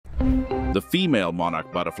The female monarch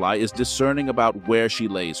butterfly is discerning about where she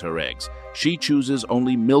lays her eggs. She chooses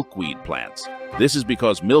only milkweed plants. This is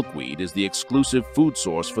because milkweed is the exclusive food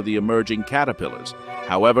source for the emerging caterpillars.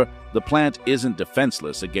 However, the plant isn't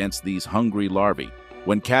defenseless against these hungry larvae.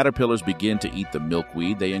 When caterpillars begin to eat the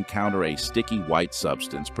milkweed, they encounter a sticky white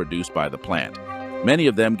substance produced by the plant. Many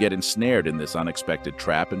of them get ensnared in this unexpected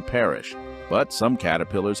trap and perish. But some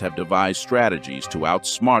caterpillars have devised strategies to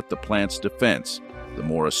outsmart the plant's defense. The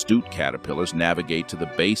more astute caterpillars navigate to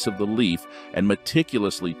the base of the leaf and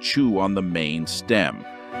meticulously chew on the main stem.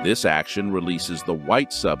 This action releases the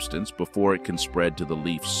white substance before it can spread to the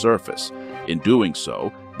leaf's surface. In doing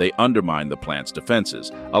so, they undermine the plant's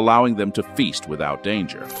defenses, allowing them to feast without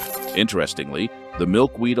danger. Interestingly, the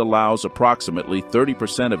milkweed allows approximately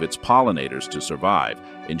 30% of its pollinators to survive,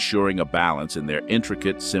 ensuring a balance in their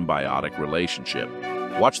intricate symbiotic relationship.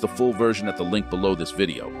 Watch the full version at the link below this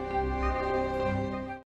video.